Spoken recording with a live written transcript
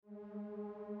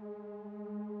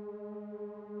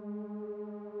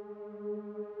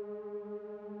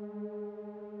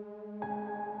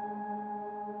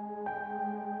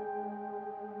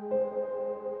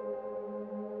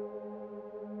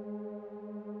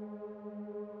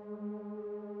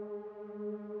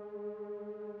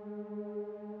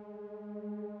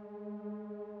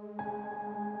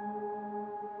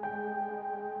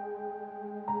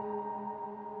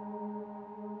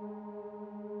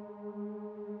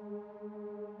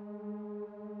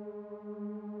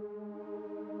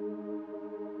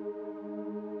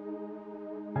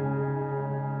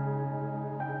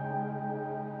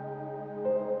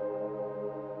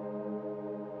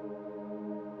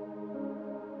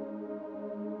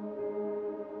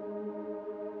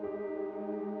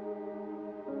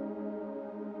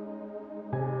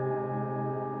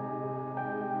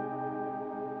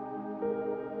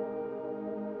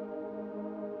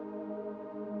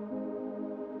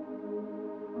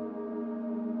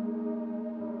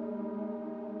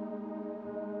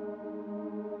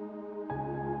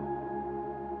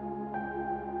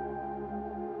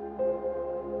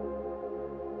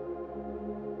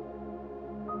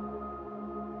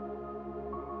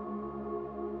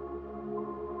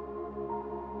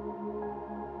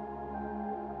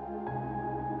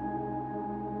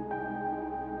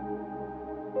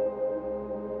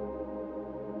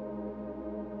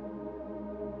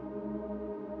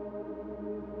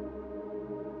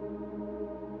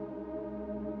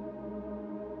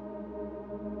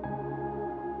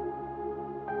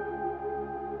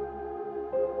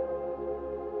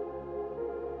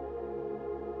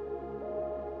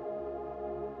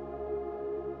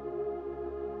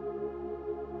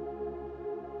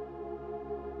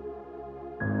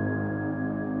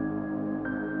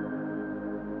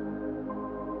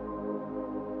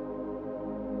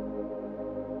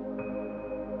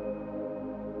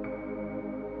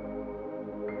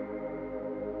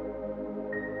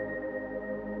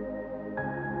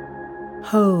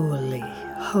Holy,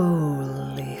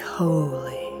 holy,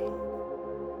 holy.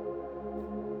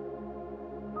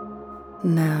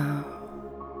 Now,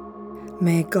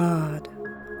 may God,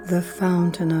 the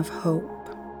fountain of hope,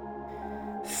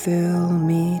 fill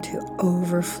me to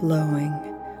overflowing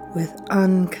with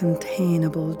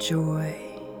uncontainable joy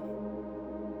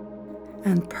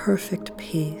and perfect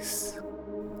peace.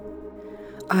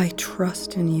 I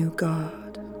trust in you, God.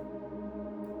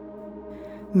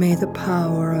 May the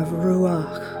power of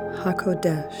Ruach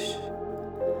HaKodesh,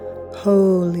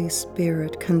 Holy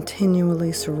Spirit,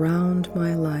 continually surround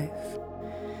my life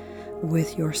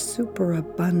with your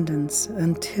superabundance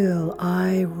until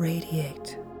I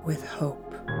radiate with hope.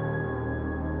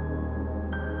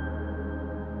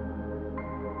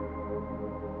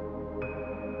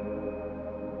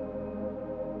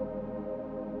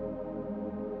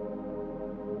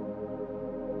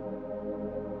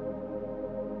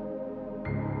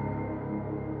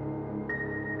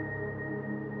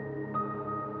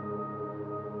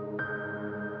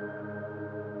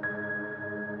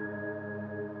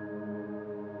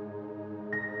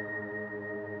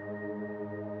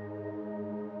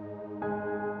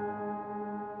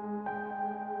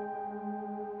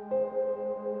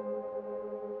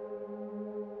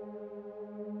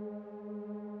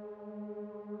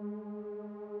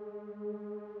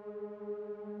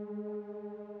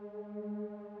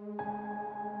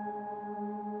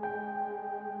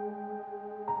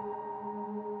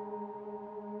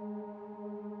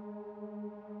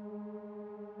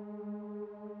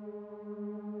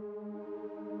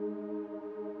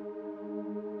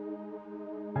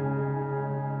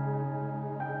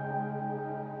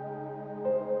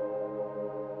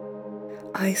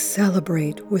 I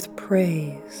celebrate with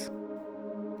praise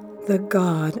the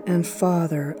God and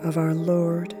Father of our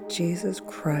Lord Jesus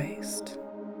Christ,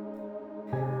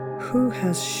 who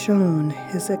has shown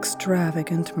his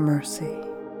extravagant mercy.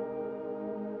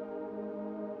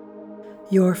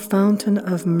 Your fountain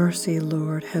of mercy,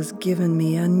 Lord, has given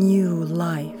me a new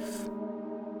life.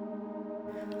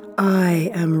 I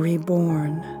am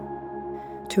reborn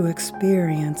to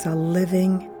experience a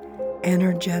living,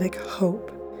 energetic hope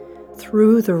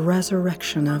through the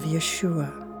resurrection of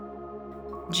Yeshua,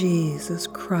 Jesus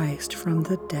Christ from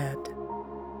the dead.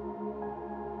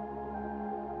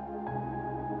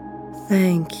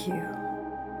 Thank you,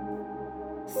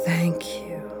 thank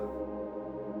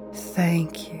you,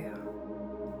 thank you,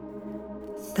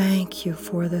 thank you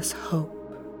for this hope.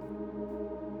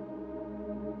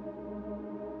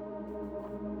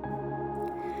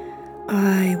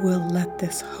 I will let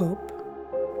this hope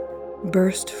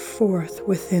burst forth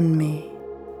within me,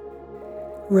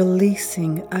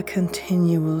 releasing a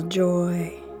continual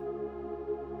joy.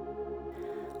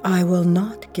 I will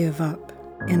not give up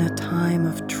in a time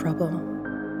of trouble,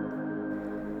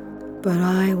 but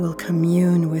I will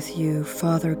commune with you,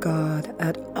 Father God,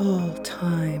 at all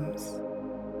times.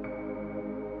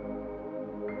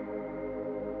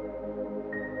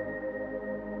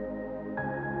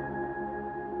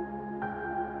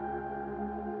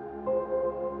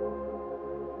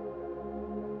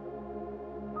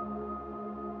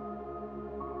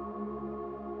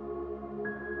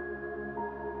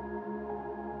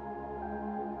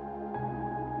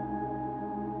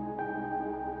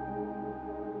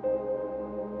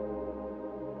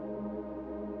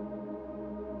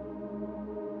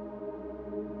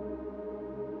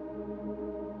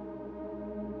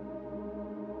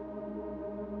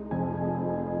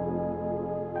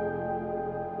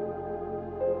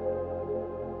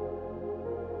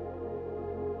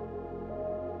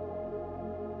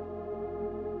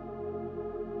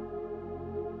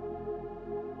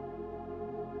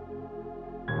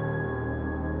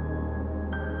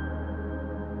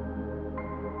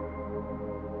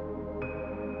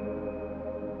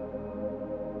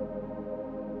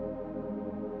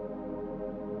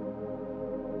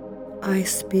 I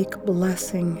speak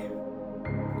blessing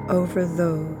over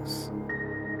those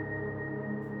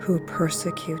who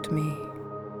persecute me.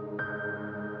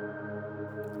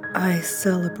 I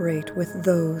celebrate with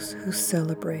those who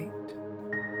celebrate.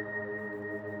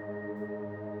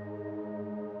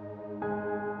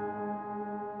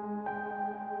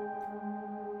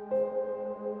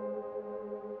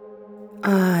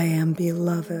 I am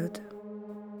beloved.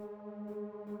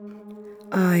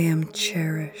 I am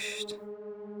cherished.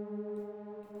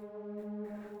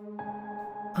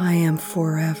 I am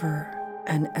forever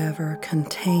and ever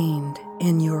contained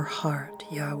in your heart,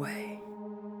 Yahweh.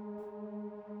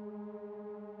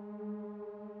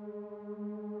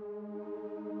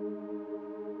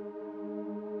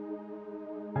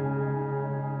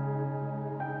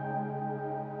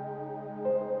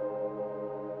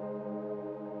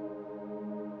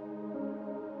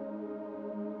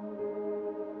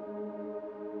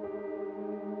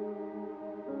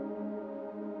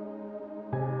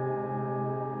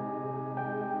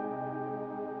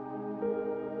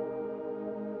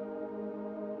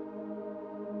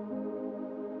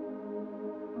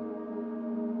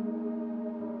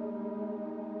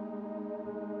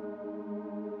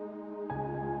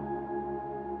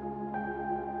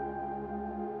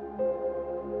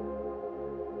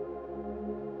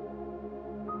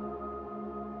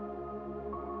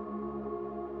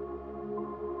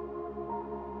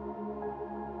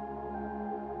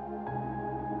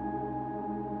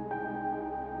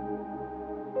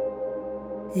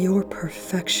 Your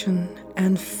perfection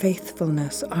and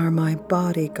faithfulness are my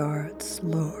bodyguards,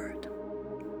 Lord.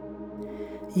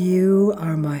 You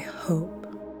are my hope,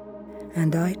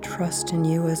 and I trust in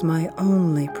you as my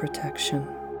only protection.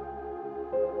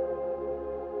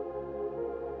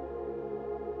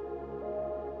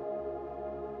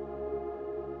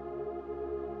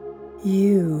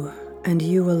 You and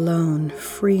you alone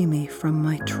free me from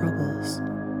my troubles.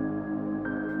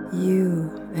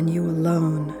 You and you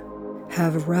alone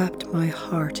have wrapped my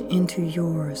heart into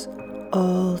yours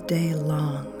all day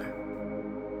long.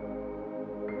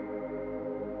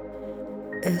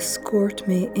 Escort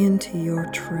me into your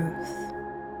truth.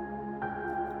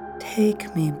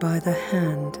 Take me by the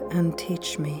hand and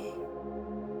teach me.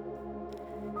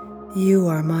 You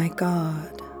are my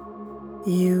God.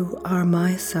 You are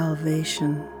my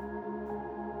salvation.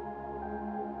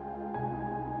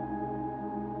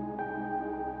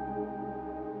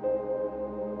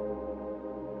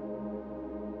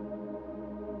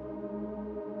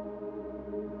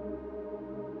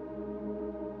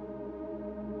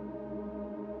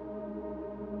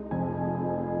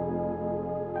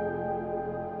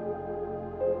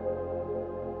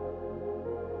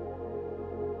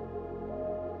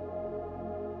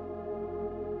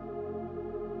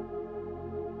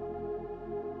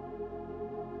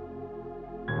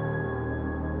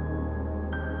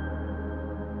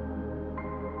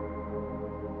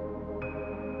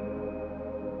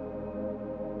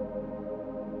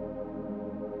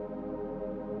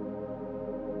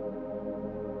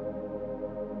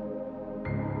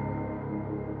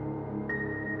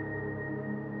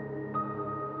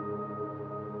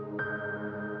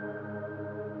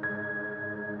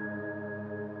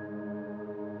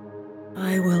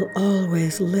 I will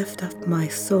always lift up my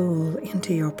soul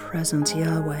into your presence,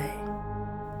 Yahweh.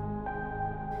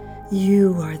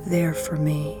 You are there for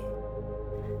me,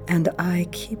 and I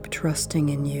keep trusting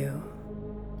in you.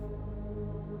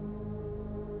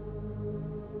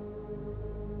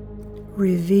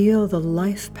 Reveal the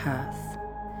life path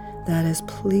that is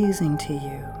pleasing to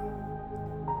you.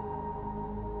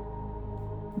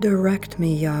 Direct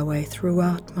me, Yahweh,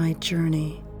 throughout my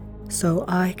journey, so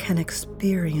I can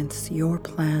experience your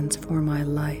plans for my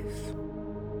life.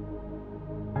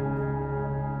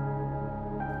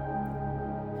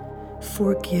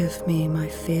 Forgive me my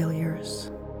failures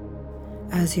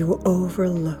as you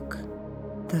overlook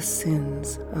the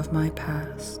sins of my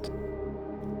past.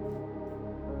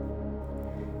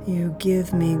 You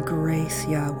give me grace,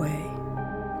 Yahweh.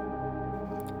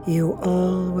 You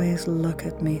always look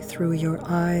at me through your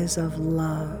eyes of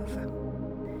love,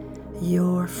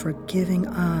 your forgiving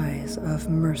eyes of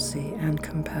mercy and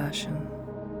compassion.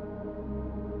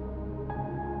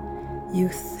 You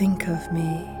think of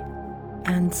me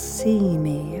and see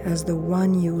me as the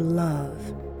one you love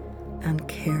and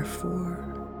care for.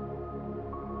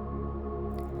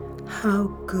 How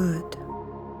good,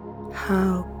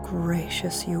 how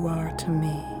gracious you are to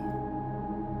me.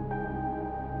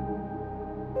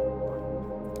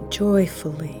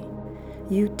 Joyfully,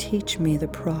 you teach me the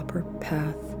proper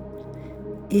path,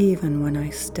 even when I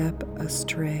step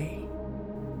astray.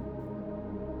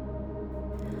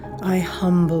 I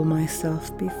humble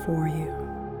myself before you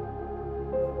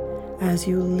as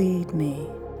you lead me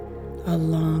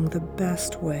along the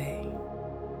best way.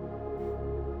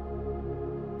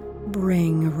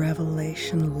 Bring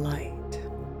revelation light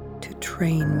to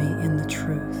train me in the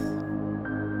truth.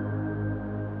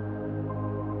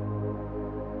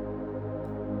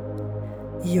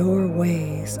 Your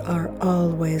ways are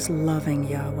always loving,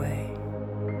 Yahweh.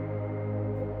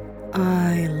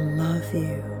 I love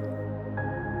you.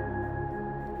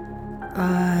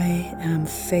 I am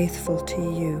faithful to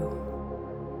you.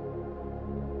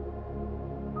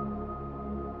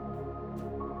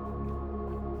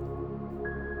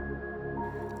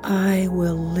 I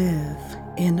will live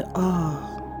in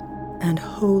awe and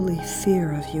holy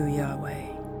fear of you, Yahweh.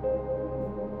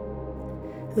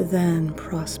 Then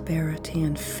prosperity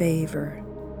and favor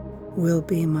will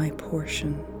be my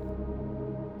portion,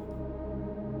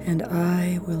 and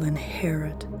I will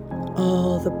inherit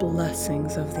all the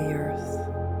blessings of the earth.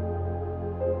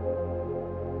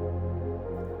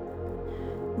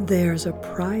 There's a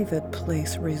private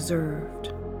place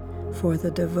reserved for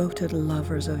the devoted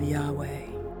lovers of Yahweh.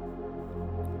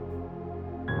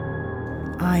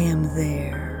 I am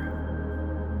there.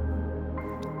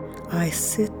 I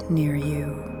sit near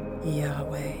you,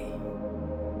 Yahweh,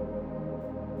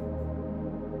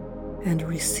 and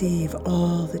receive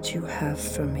all that you have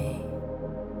for me.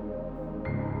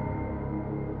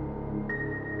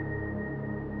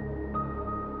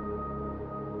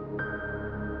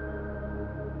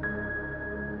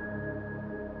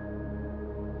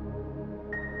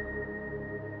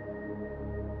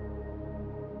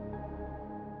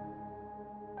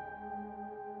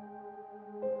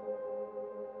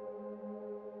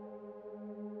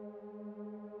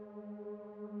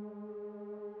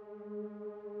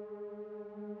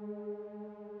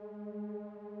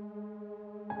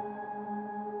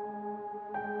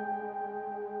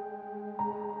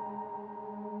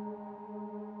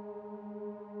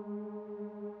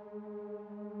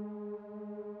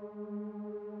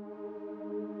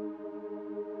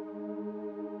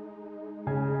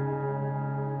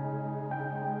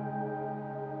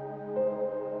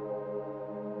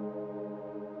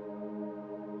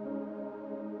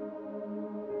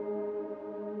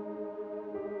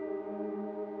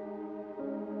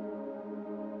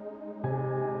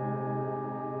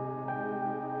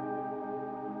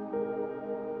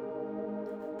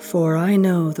 For I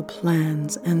know the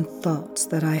plans and thoughts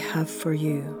that I have for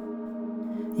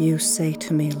you. You say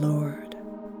to me, Lord,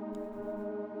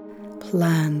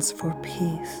 plans for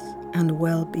peace and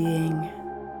well-being,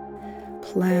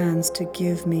 plans to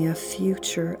give me a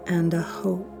future and a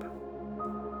hope.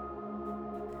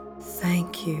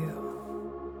 Thank you.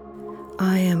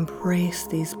 I embrace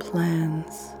these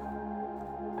plans.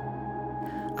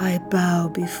 I bow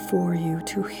before you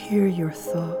to hear your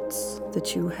thoughts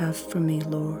that you have for me,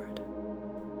 Lord.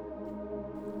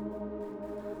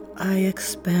 I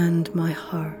expand my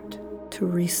heart to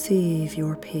receive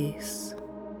your peace.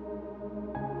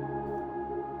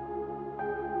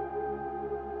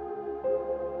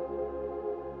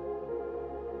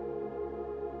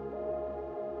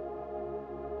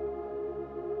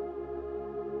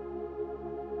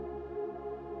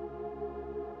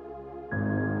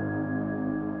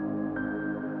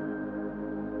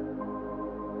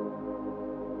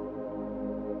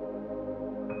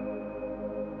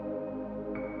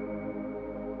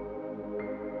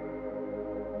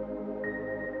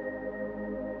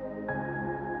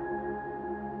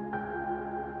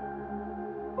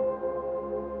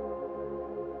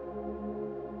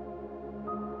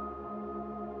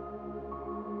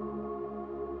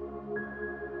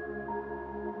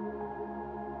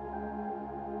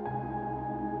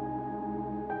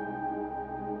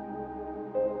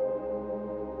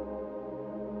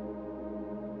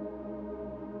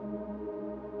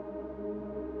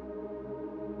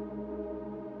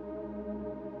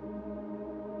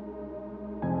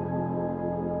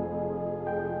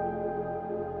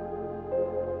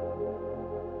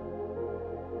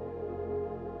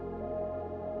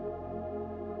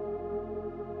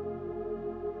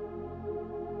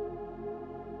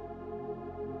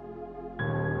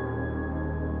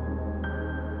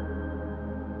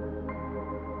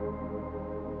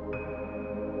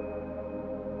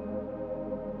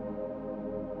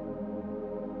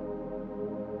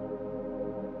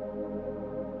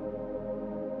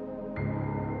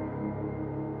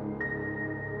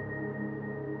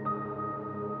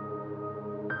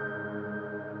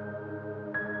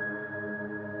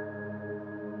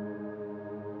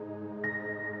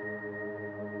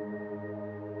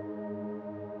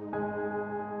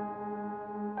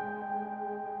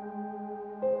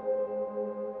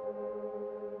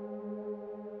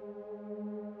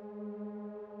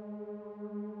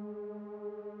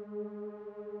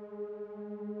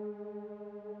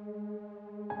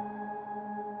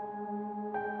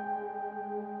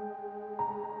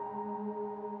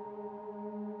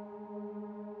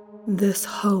 This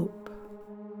hope,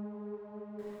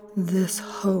 this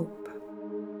hope,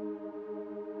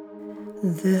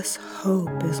 this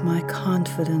hope is my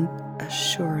confident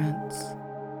assurance.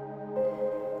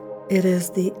 It is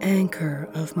the anchor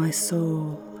of my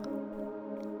soul.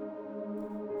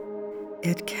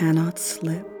 It cannot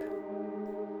slip,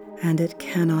 and it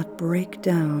cannot break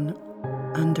down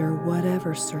under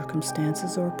whatever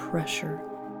circumstances or pressure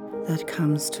that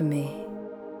comes to me.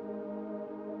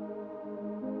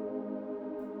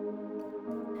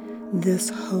 This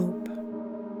hope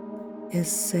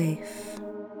is safe.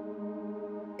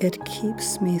 It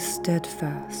keeps me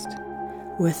steadfast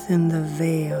within the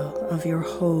veil of your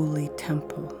holy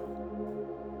temple.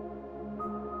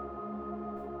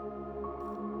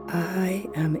 I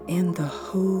am in the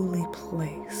holy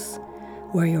place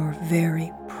where your very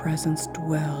presence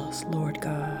dwells, Lord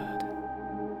God.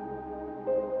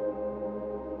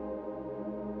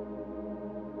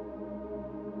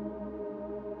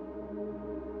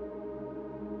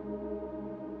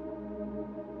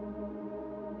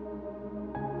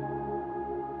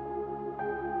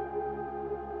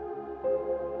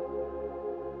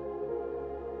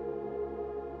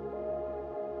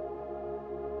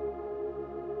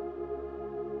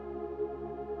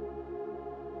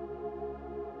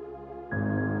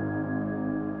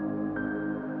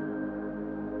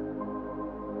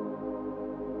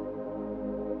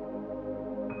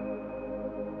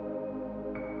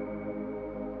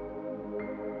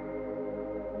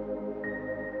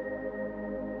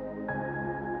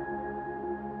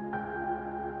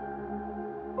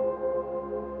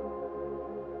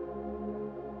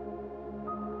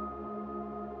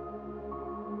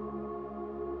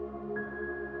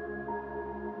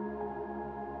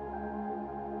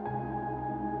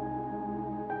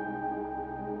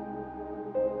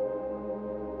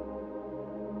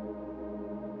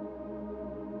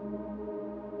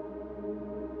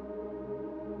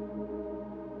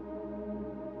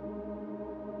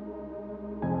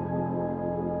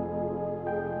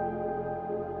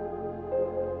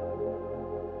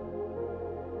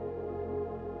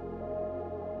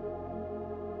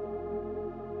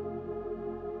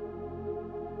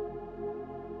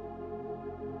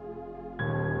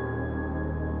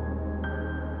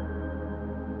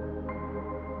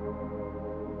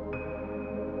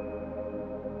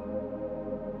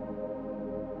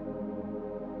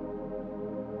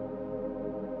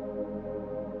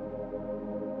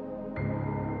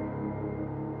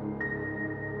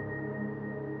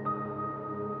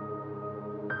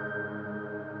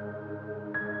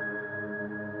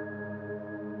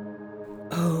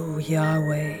 O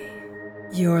Yahweh,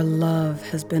 your love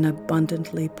has been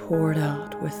abundantly poured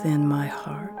out within my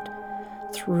heart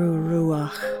through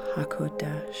Ruach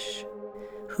HaKodesh,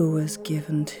 who was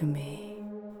given to me.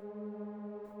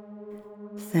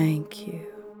 Thank you,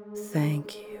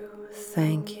 thank you,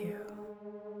 thank you.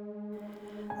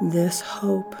 This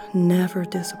hope never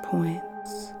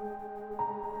disappoints.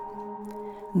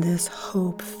 This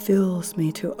hope fills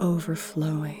me to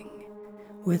overflowing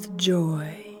with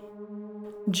joy,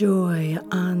 joy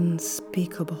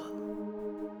unspeakable.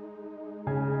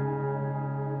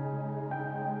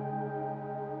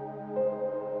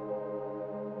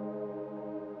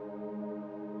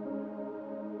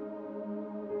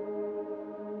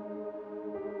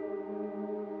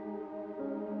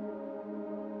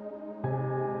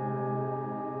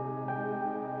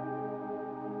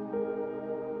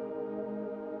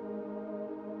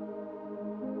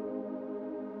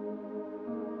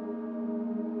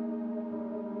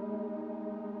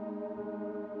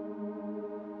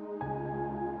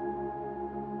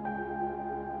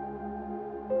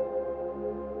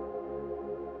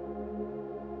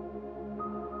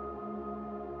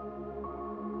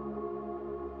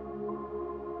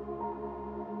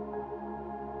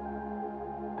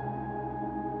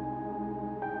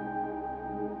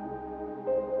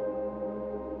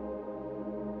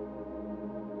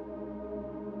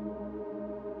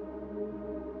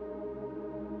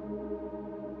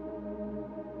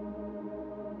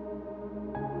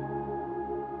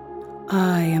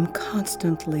 I am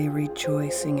constantly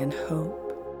rejoicing in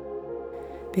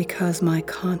hope because my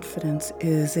confidence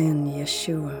is in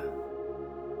Yeshua.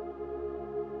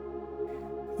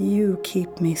 You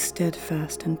keep me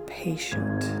steadfast and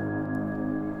patient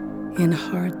in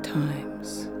hard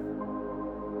times.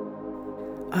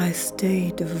 I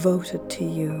stay devoted to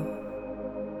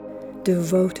you,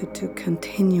 devoted to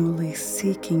continually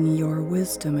seeking your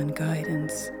wisdom and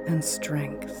guidance and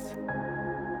strength.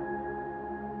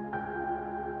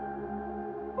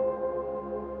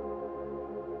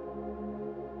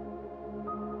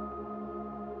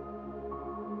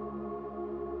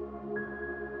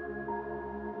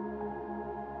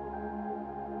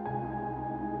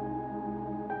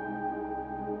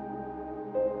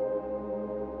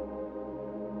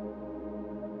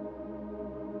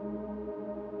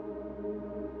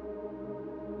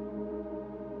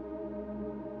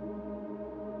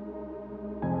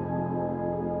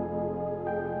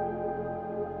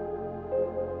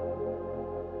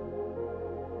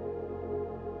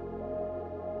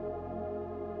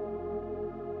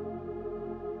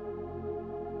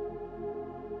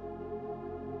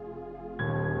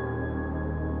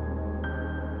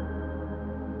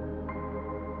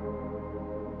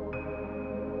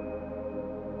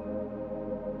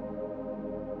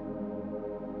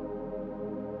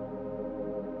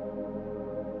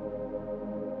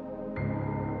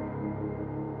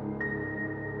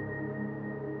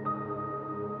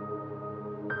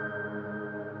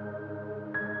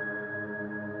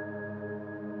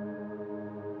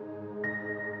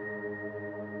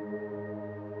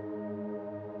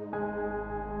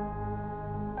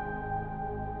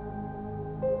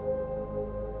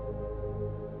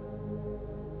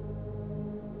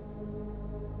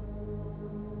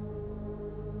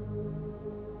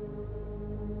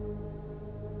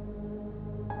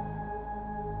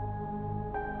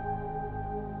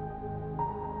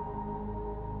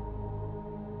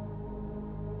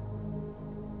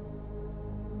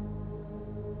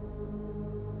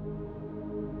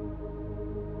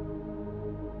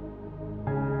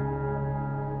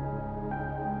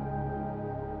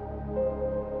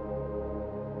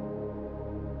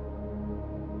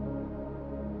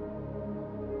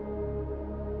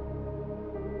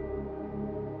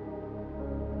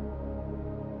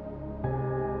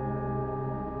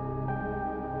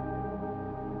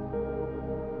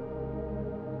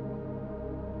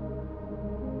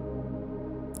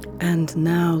 And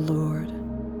now, Lord,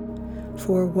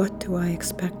 for what do I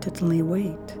expectantly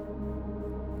wait?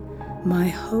 My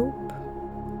hope,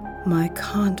 my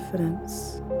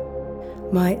confidence,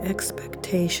 my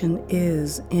expectation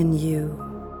is in you.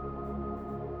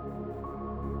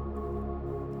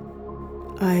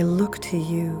 I look to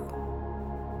you.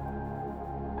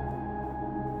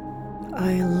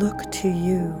 I look to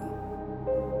you,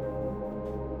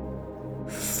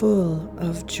 full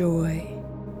of joy.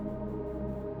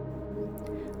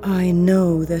 I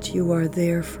know that you are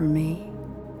there for me.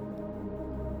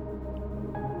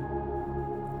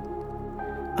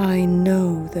 I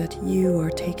know that you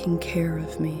are taking care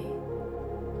of me.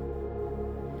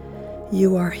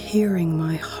 You are hearing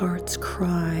my heart's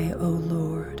cry, O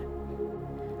Lord,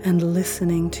 and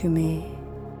listening to me.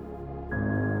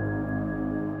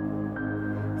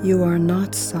 You are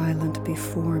not silent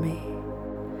before me,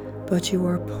 but you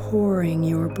are pouring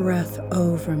your breath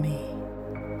over me,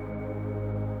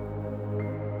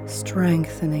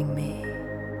 strengthening me,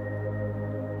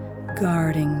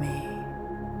 guarding me,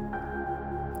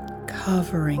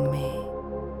 covering me.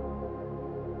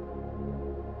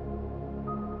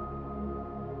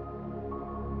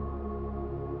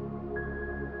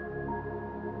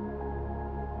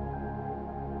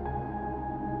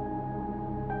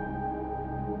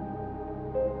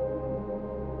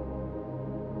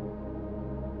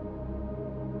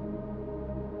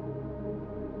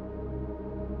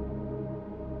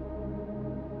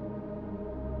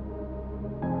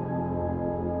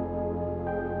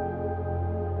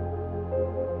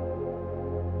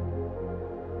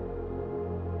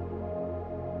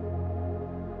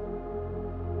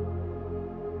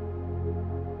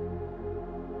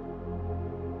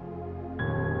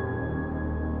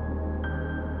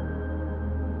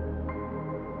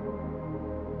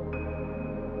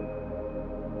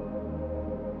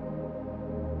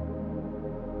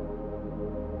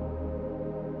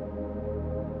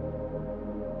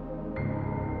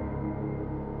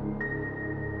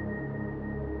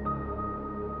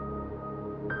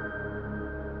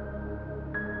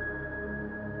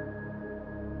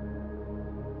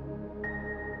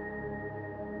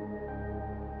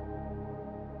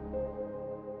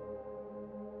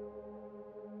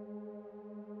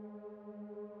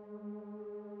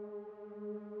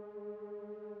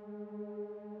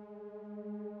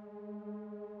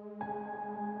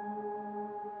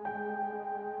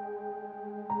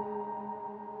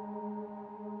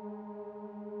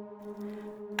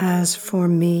 As for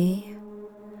me,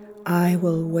 I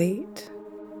will wait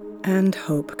and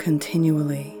hope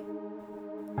continually.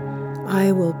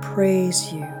 I will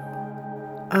praise you.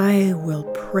 I will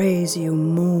praise you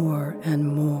more and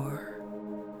more.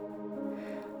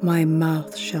 My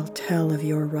mouth shall tell of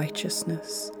your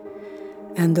righteousness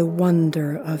and the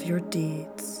wonder of your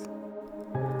deeds,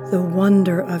 the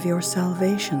wonder of your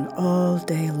salvation all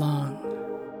day long.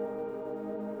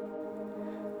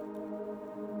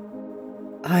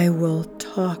 I will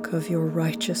talk of your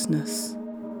righteousness,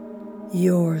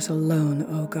 yours alone,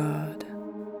 O God.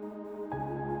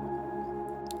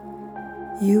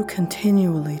 You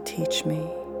continually teach me,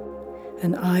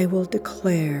 and I will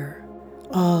declare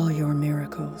all your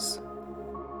miracles.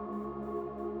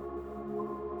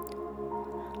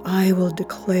 I will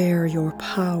declare your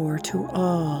power to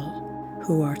all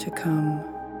who are to come.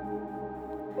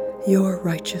 Your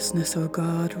righteousness, O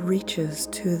God, reaches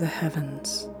to the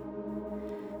heavens.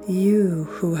 You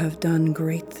who have done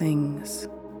great things.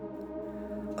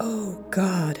 O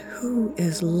God, who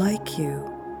is like you?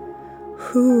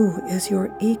 Who is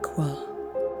your equal?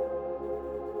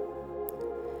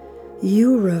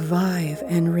 You revive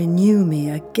and renew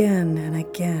me again and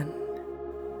again.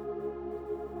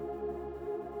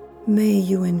 May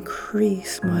you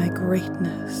increase my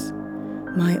greatness,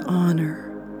 my honor,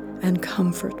 and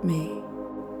comfort me.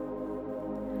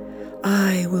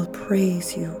 I will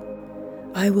praise you.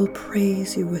 I will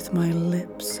praise you with my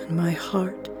lips and my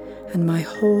heart and my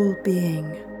whole being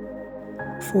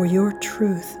for your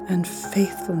truth and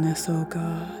faithfulness, O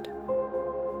God.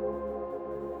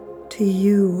 To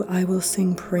you I will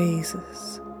sing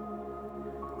praises.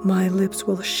 My lips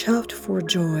will shout for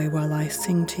joy while I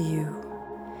sing to you,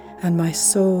 and my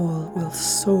soul will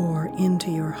soar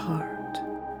into your heart.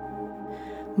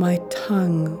 My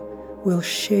tongue will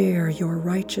share your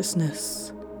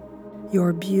righteousness,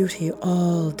 your beauty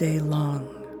all day long.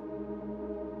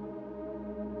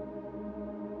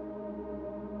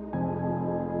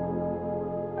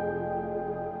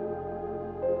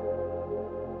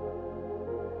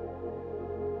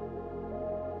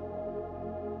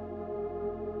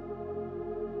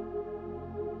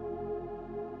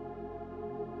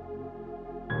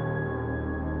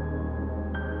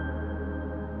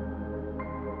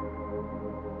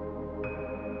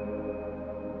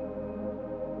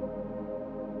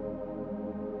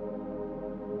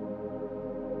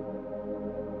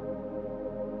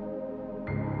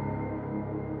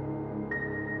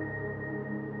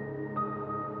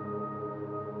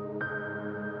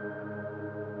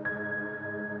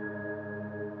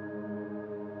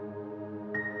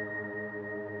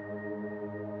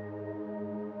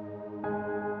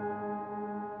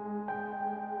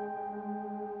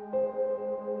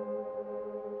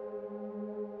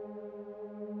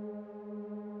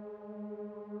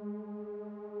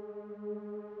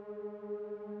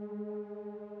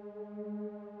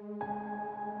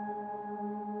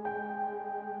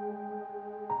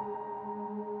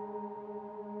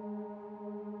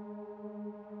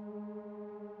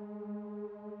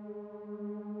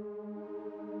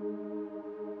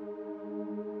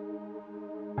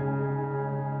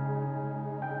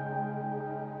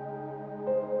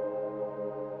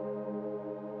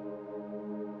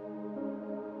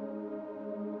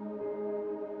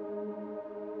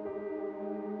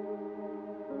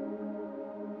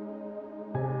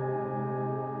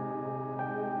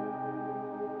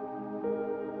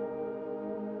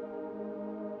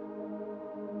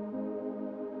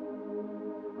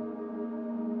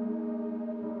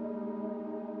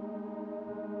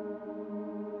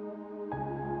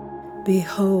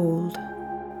 Behold,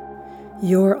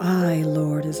 your eye,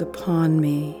 Lord, is upon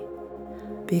me,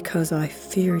 because I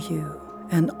fear you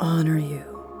and honor you.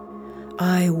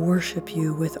 I worship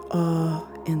you with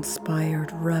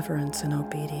awe-inspired reverence and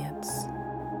obedience.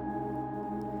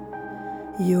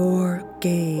 Your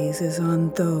gaze is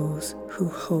on those who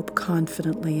hope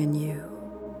confidently in you.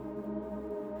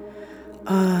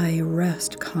 I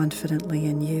rest confidently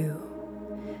in you,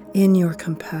 in your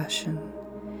compassion,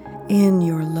 in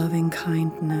your loving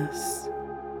kindness.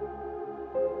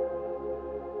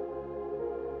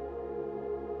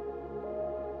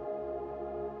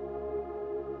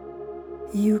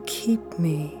 You keep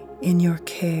me in your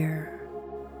care.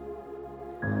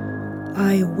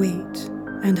 I wait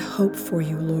and hope for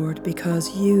you, Lord,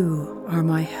 because you are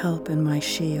my help and my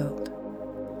shield.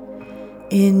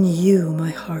 In you my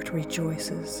heart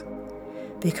rejoices,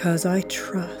 because I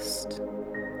trust,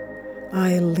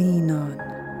 I lean on,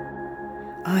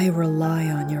 I rely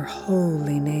on your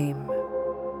holy name.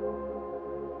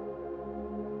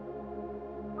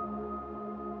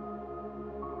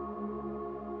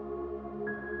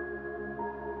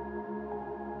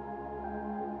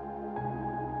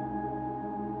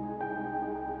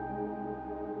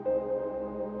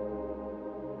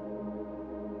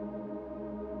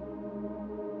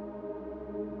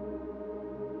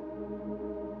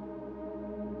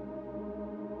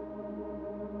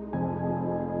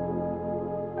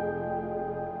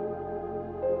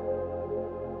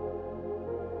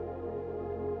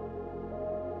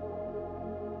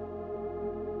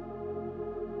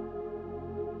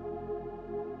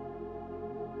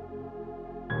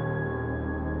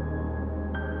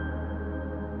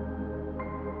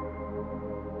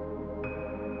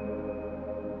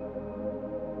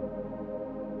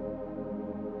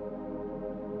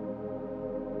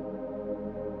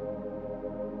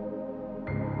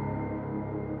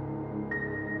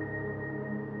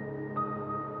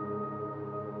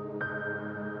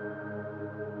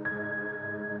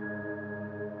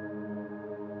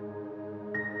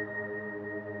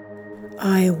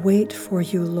 I wait for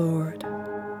you, Lord.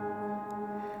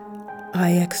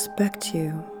 I expect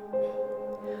you.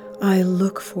 I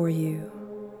look for you.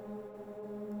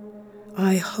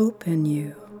 I hope in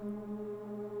you.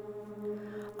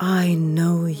 I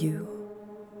know you.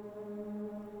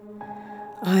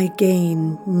 I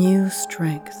gain new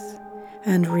strength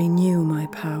and renew my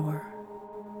power.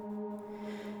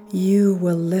 You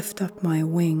will lift up my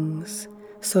wings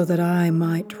so that I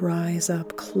might rise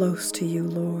up close to you,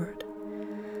 Lord,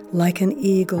 like an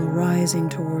eagle rising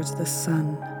towards the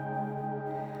sun.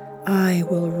 I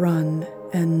will run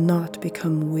and not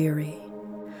become weary.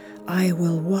 I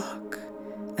will walk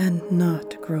and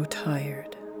not grow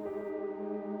tired.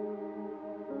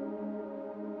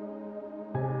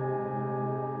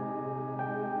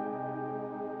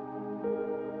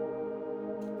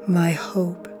 My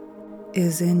hope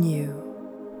is in you.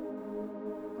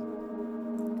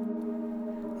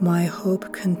 My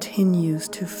hope continues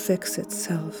to fix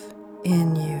itself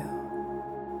in you.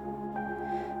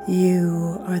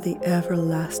 You are the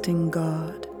everlasting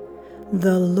God,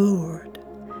 the Lord,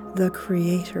 the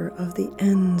Creator of the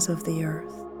ends of the earth.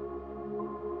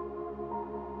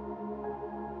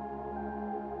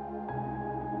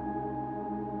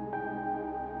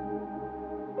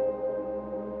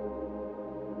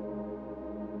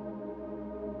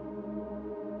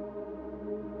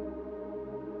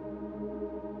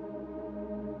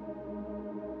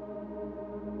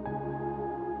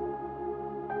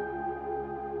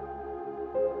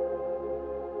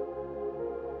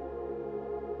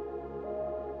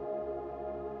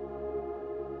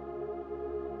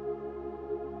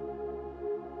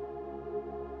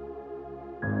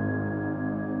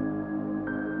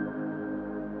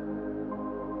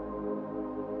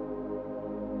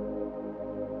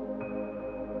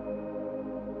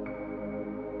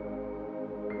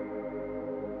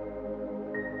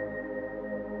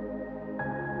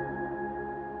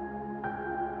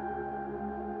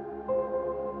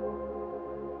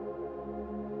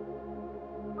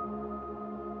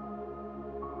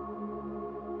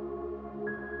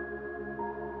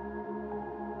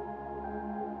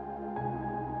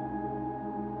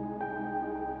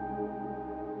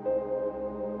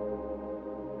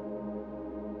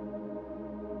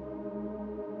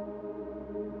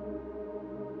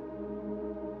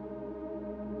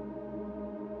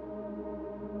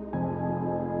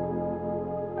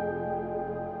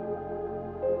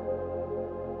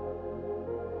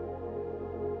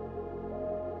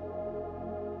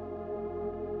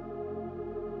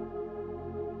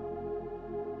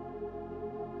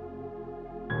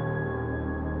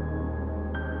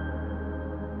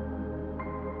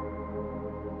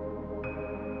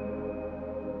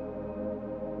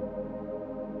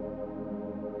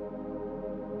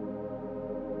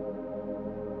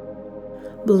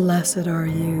 Blessed are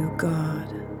you, God.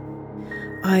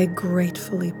 I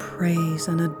gratefully praise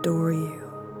and adore you.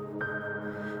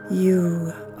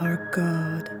 You are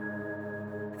God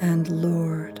and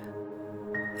Lord,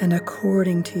 and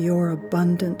according to your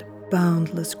abundant,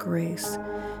 boundless grace,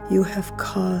 you have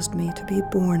caused me to be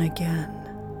born again.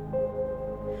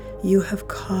 You have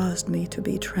caused me to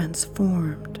be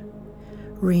transformed,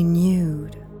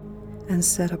 renewed, and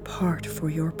set apart for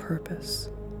your purpose.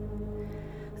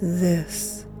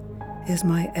 This is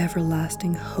my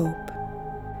everlasting hope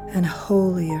and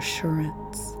holy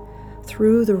assurance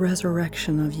through the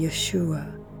resurrection of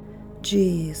Yeshua,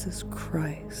 Jesus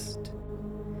Christ.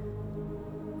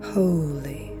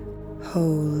 Holy,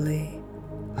 holy,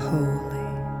 holy,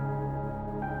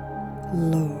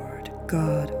 Lord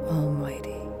God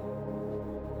Almighty.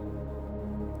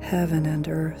 Heaven and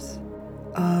earth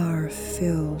are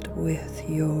filled with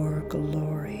your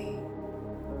glory.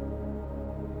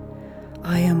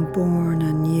 I am born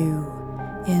anew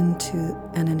into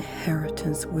an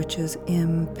inheritance which is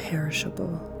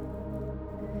imperishable.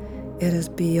 It is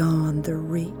beyond the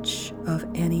reach of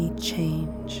any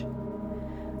change,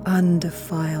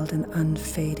 undefiled and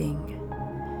unfading.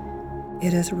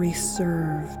 It is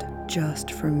reserved just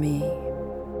for me.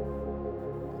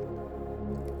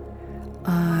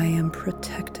 I am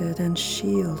protected and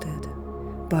shielded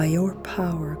by your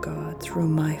power, God, through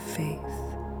my faith.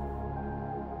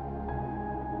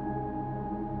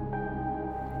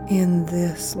 In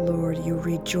this, Lord, you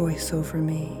rejoice over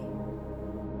me.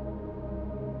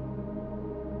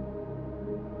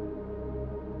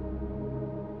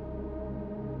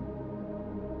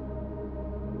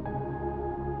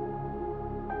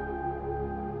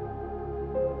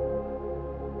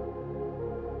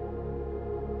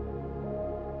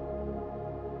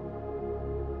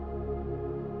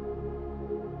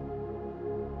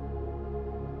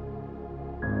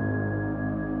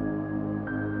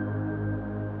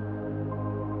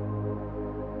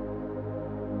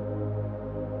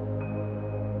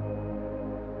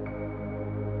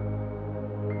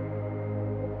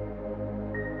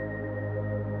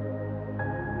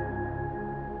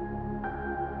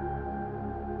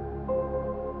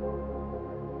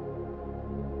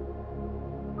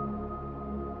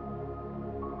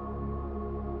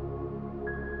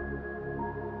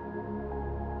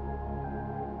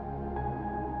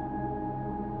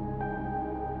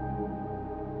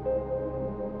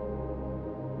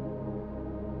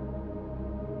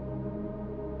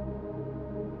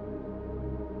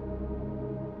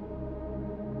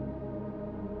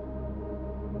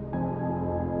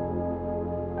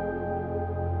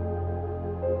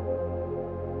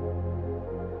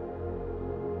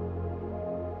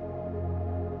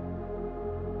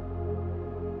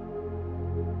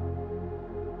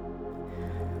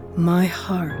 My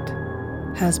heart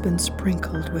has been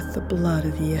sprinkled with the blood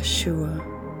of Yeshua,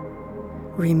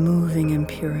 removing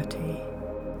impurity.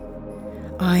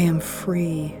 I am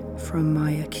free from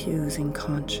my accusing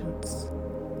conscience.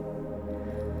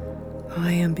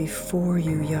 I am before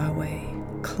you,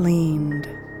 Yahweh, cleaned,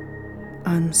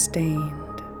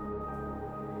 unstained,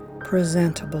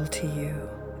 presentable to you,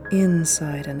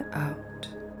 inside and out.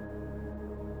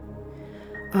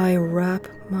 I wrap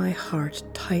my heart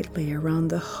tightly around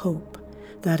the hope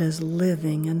that is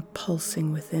living and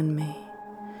pulsing within me,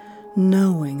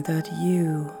 knowing that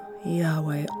you,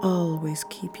 Yahweh, always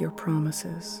keep your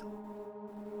promises.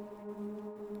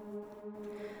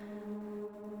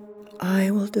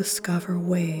 I will discover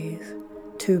ways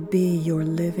to be your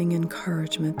living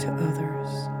encouragement to others,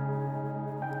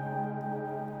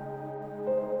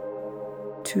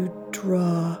 to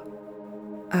draw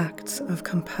acts of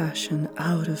compassion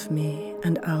out of me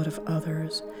and out of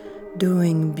others,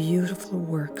 doing beautiful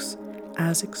works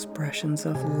as expressions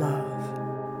of love.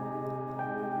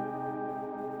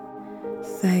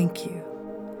 Thank you.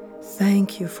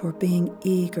 Thank you for being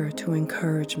eager to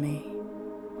encourage me,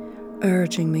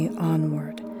 urging me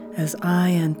onward as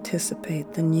I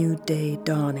anticipate the new day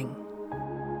dawning.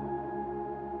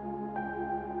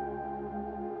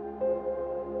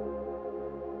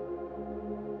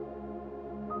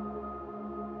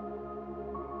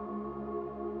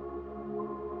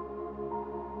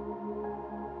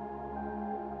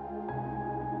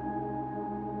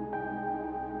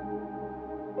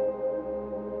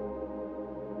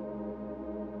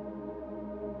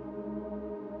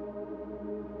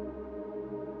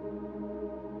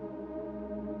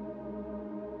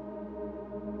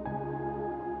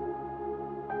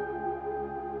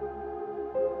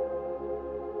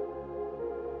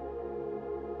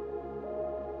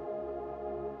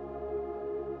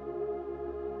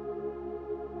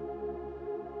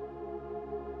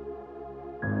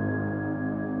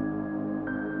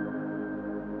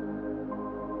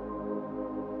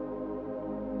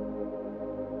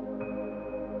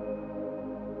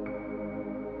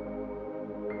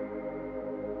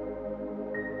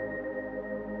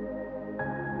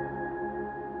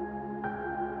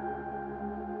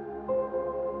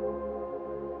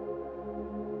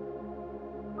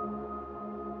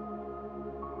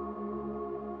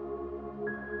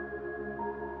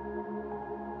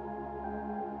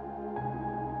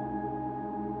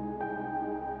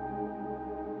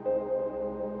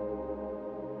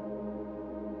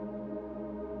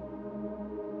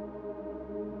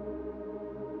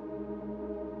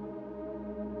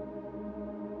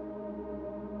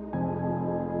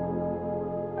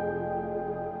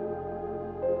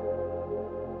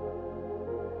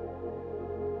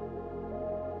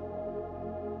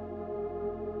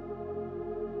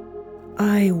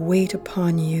 I wait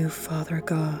upon you, Father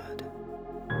God.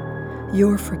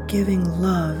 Your forgiving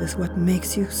love is what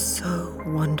makes you so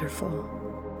wonderful.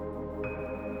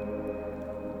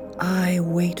 I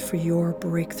wait for your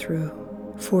breakthrough,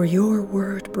 for your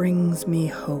word brings me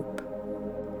hope,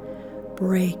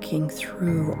 breaking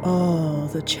through all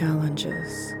the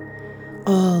challenges,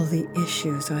 all the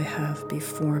issues I have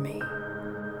before me.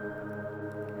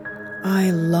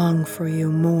 I long for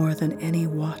you more than any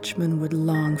watchman would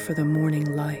long for the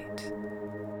morning light.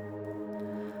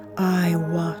 I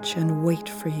watch and wait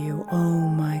for you, oh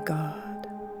my God.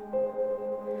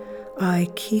 I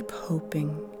keep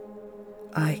hoping,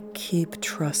 I keep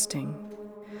trusting,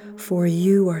 for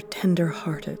you are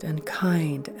tender-hearted and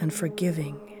kind and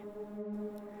forgiving.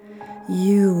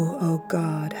 You, O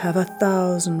God, have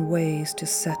 1,000 ways to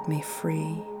set me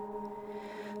free.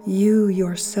 You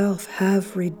yourself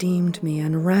have redeemed me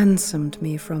and ransomed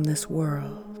me from this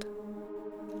world.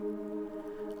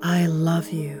 I love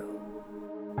you.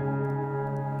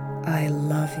 I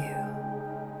love you.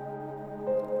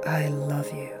 I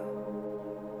love you.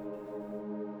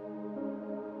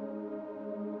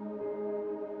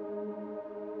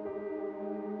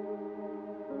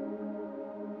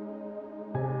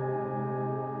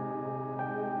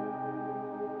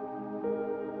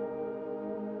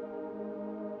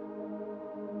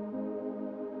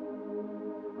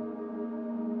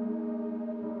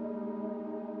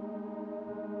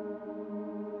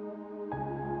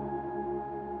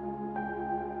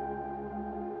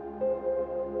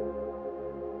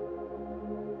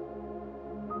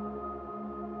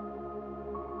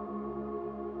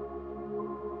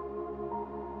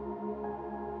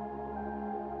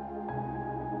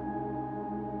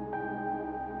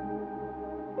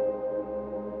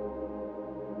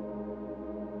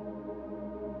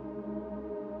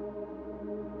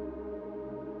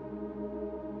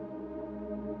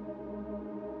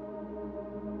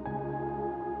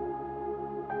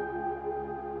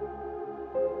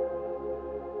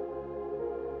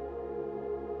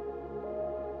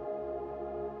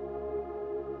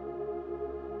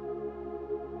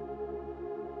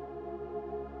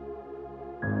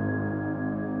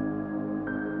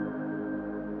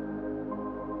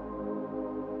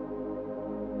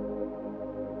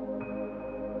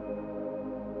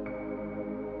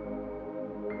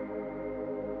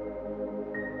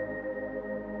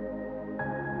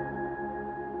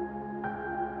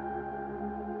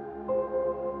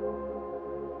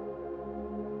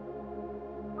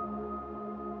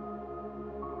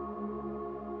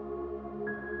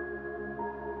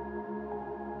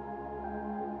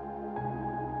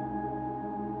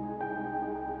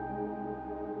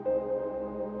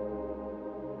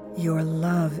 Your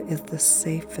love is the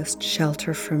safest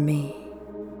shelter for me.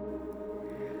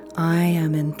 I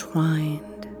am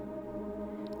entwined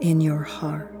in your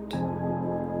heart,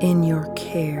 in your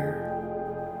care,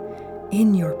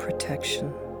 in your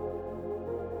protection.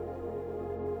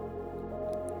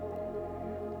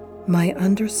 My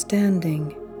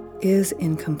understanding is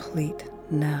incomplete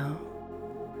now,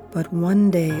 but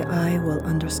one day I will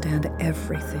understand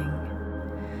everything,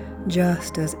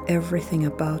 just as everything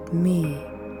about me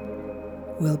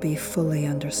will be fully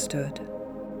understood.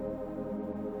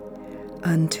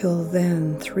 Until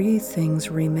then, 3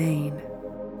 things remain: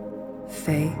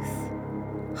 faith,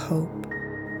 hope,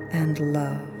 and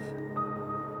love.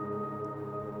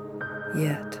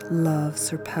 Yet love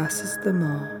surpasses them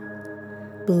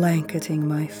all, blanketing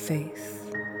my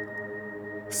faith,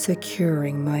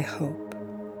 securing my hope.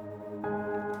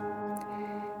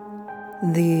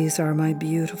 These are my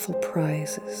beautiful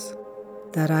prizes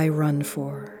that I run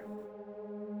for.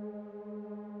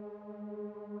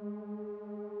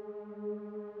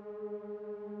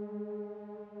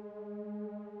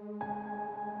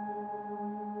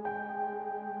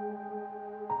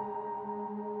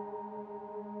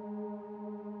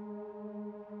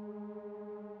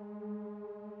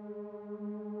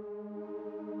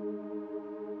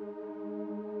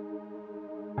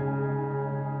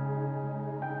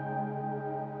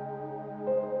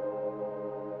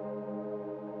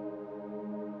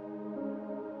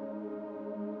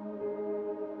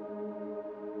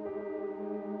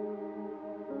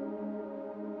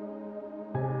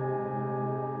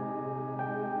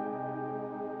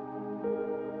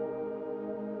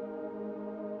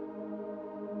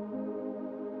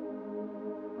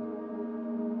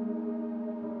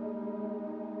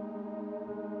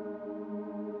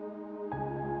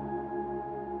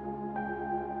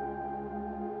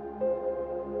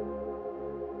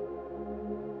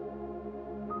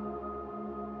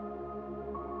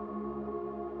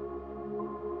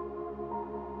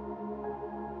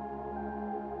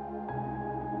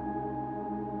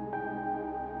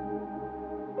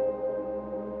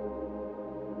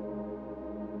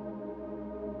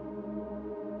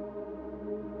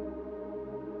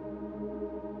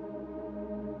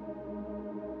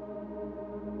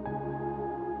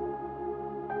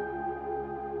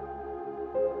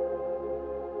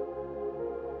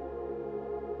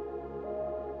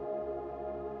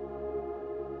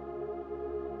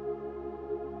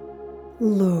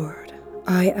 Lord,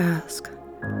 I ask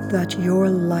that your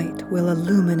light will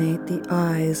illuminate the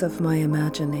eyes of my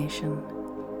imagination,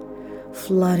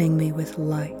 flooding me with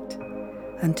light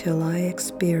until I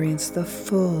experience the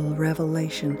full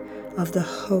revelation of the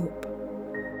hope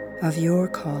of your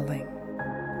calling,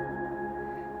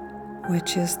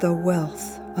 which is the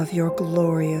wealth of your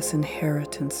glorious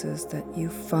inheritances that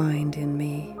you find in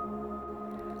me.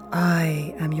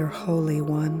 I am your Holy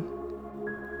One.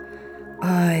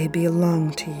 I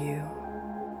belong to you.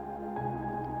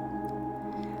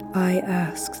 I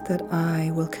ask that I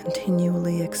will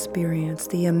continually experience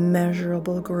the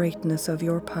immeasurable greatness of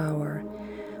your power,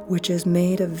 which is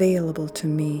made available to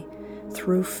me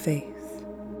through faith.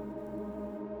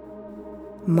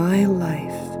 My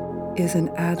life is an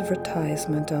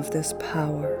advertisement of this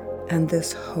power and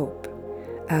this hope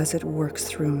as it works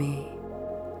through me.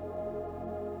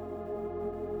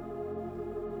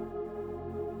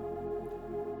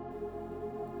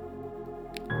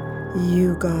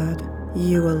 You, God,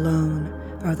 you alone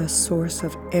are the source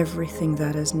of everything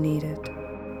that is needed.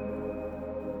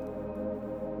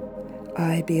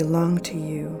 I belong to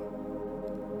you.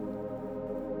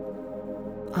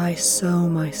 I sow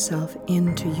myself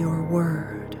into your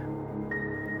word,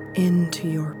 into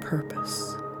your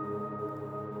purpose.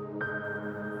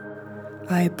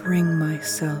 I bring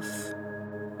myself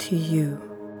to you,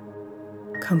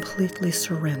 completely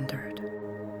surrendered.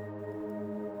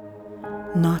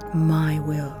 Not my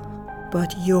will,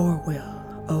 but your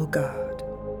will, O God.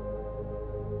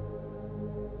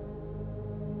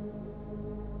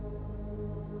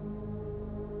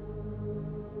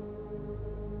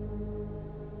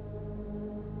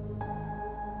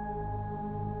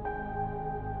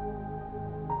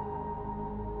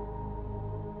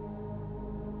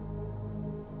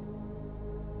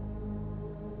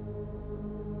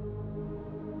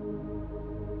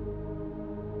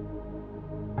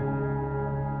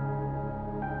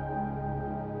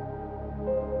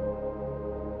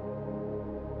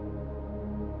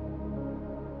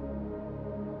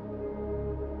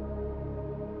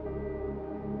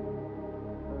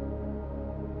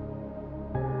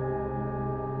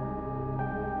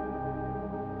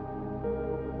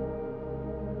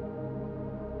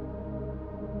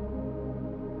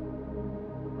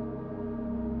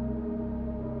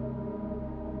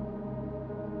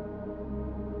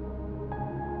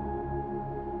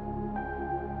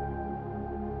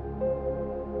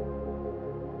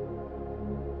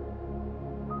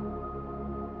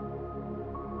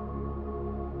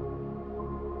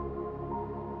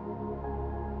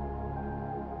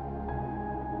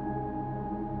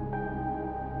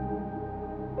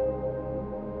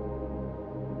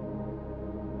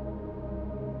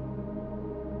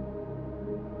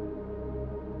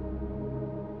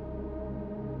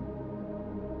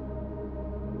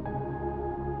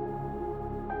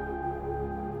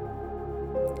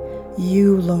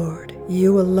 You, Lord,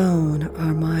 you alone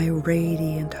are my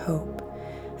radiant hope,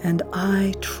 and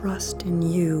I trust in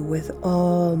you with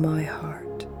all my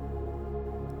heart.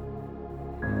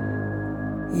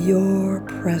 Your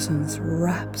presence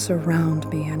wraps around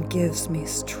me and gives me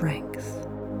strength.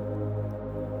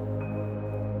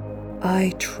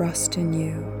 I trust in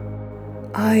you.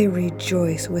 I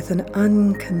rejoice with an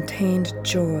uncontained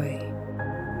joy,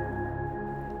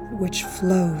 which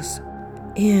flows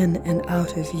in and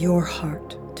out of your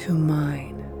heart to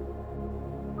mine.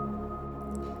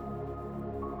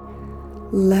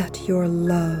 Let your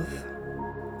love,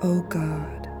 O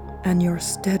God, and your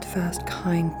steadfast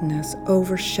kindness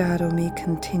overshadow me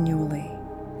continually,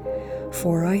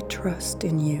 for I trust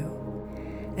in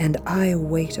you, and I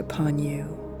wait upon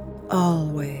you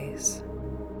always.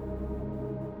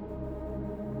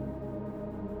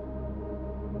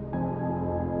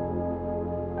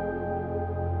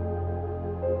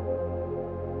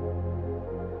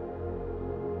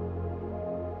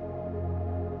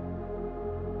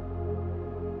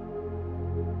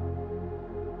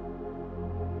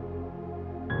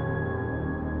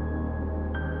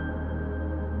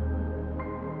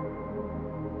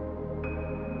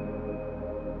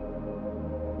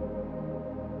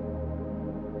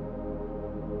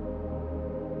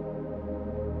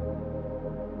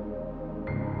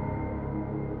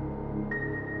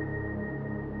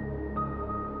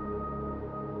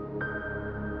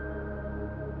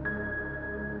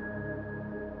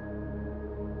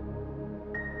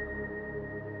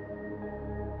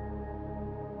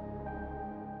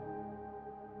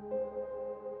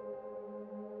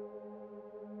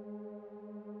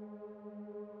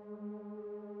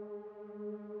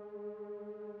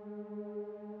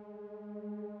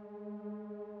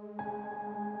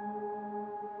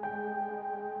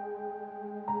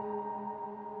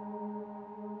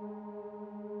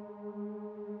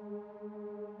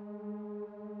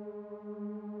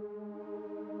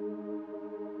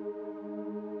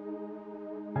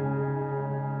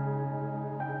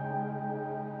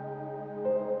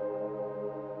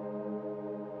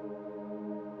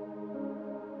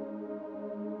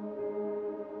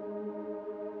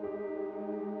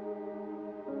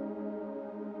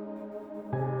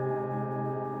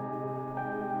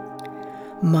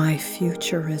 My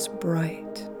future is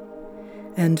bright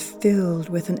and filled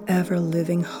with an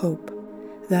ever-living hope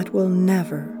that will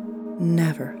never,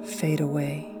 never fade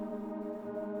away.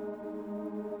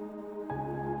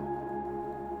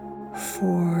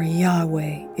 For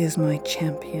Yahweh is my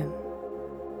champion.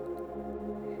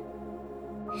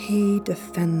 He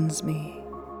defends me.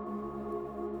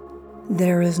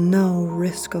 There is no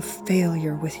risk of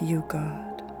failure with you, God.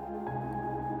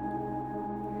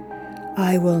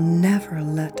 I will never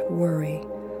let worry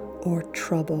or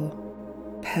trouble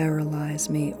paralyze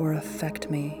me or affect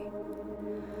me.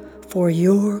 For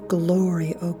your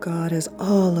glory, O God, is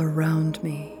all around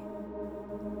me.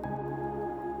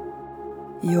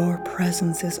 Your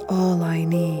presence is all I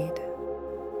need.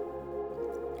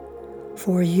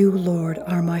 For you, Lord,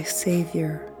 are my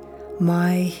Savior,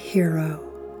 my hero,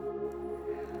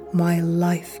 my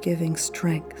life-giving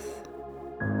strength.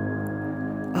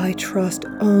 I trust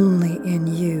only in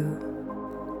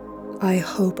you. I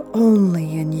hope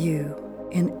only in you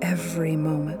in every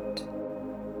moment.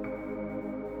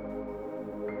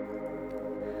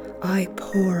 I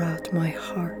pour out my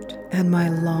heart and my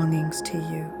longings to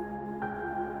you.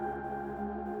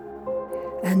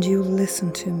 And you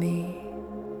listen to me.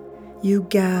 You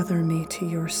gather me to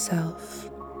yourself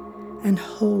and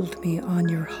hold me on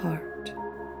your heart.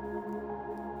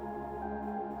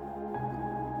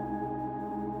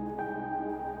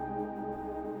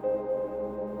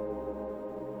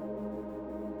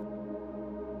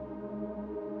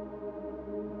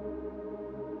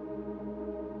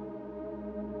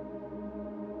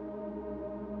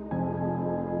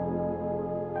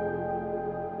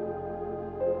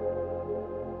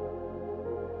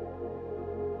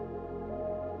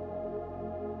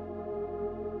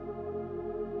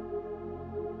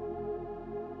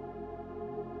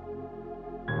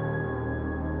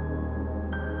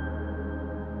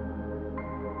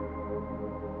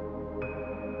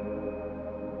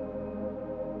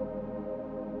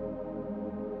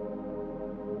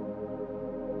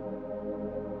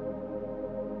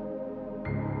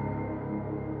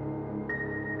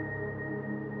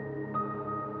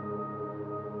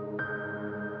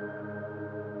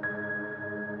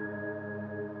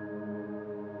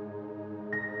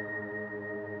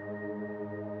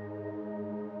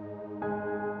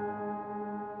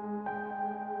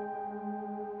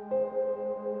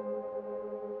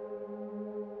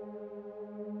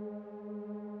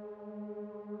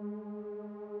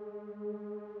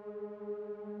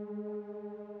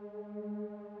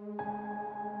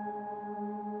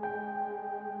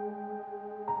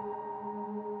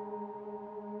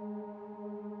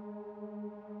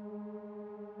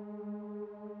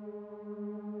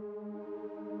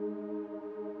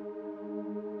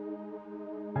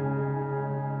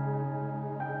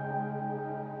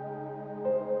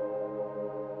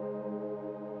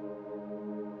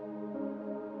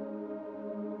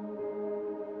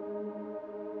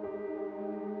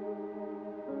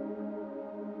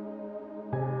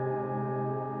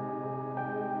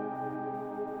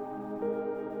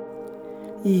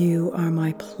 You are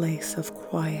my place of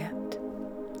quiet,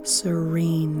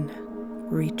 serene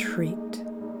retreat.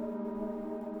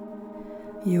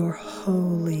 Your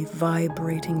holy,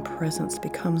 vibrating presence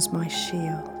becomes my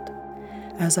shield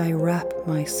as I wrap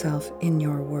myself in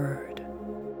your word.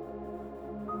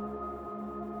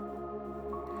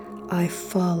 I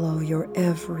follow your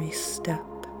every step,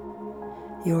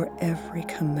 your every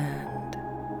command,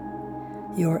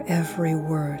 your every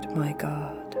word, my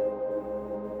God.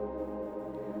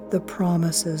 The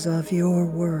promises of your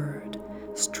word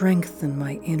strengthen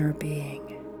my inner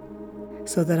being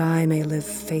so that I may live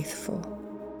faithful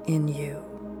in you.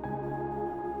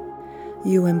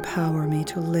 You empower me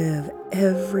to live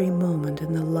every moment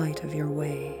in the light of your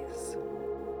ways.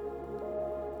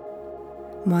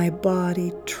 My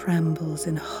body trembles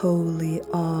in holy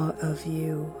awe of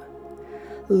you,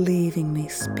 leaving me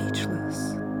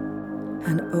speechless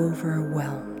and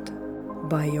overwhelmed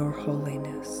by your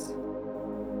holiness.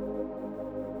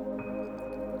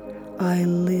 I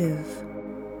live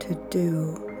to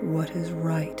do what is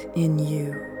right in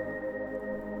you.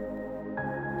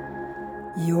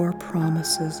 Your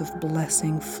promises of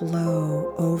blessing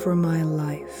flow over my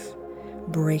life,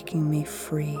 breaking me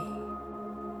free.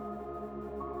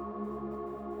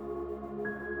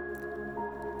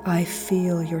 I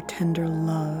feel your tender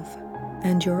love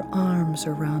and your arms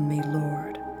around me,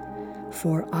 Lord,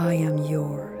 for I am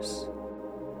yours.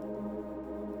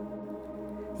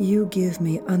 You give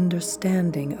me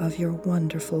understanding of your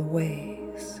wonderful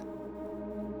ways.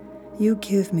 You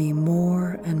give me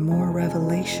more and more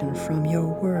revelation from your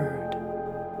word.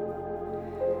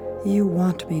 You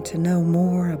want me to know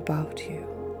more about you,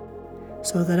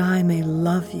 so that I may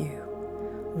love you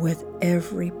with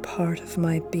every part of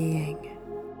my being.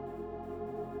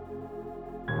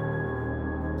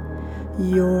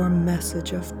 Your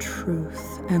message of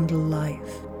truth and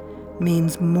life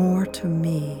means more to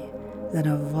me than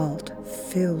a vault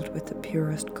filled with the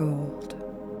purest gold.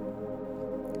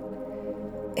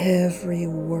 Every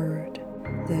word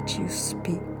that you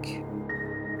speak,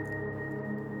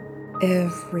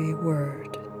 every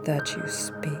word that you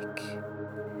speak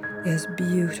is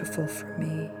beautiful for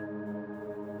me.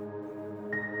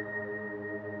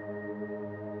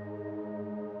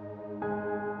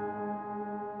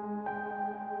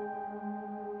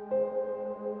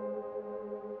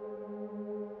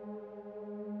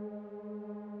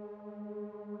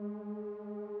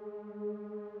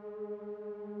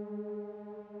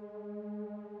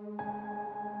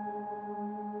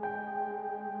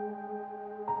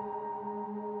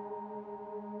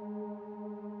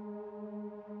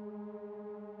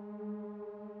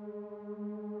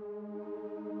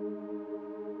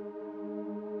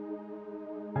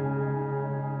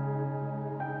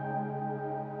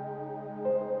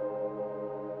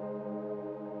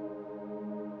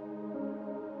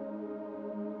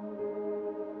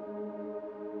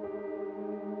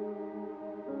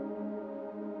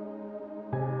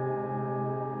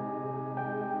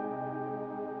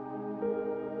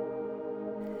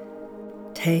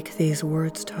 Take these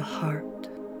words to heart.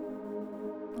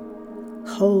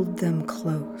 Hold them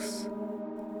close.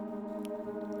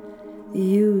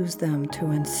 Use them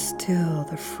to instill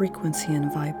the frequency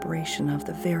and vibration of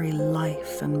the very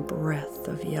life and breath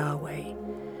of Yahweh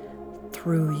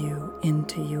through you,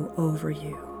 into you, over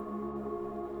you.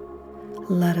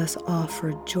 Let us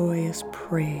offer joyous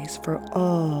praise for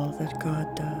all that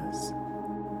God does.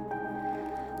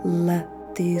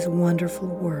 Let these wonderful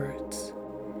words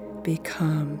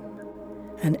become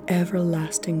an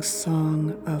everlasting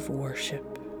song of worship.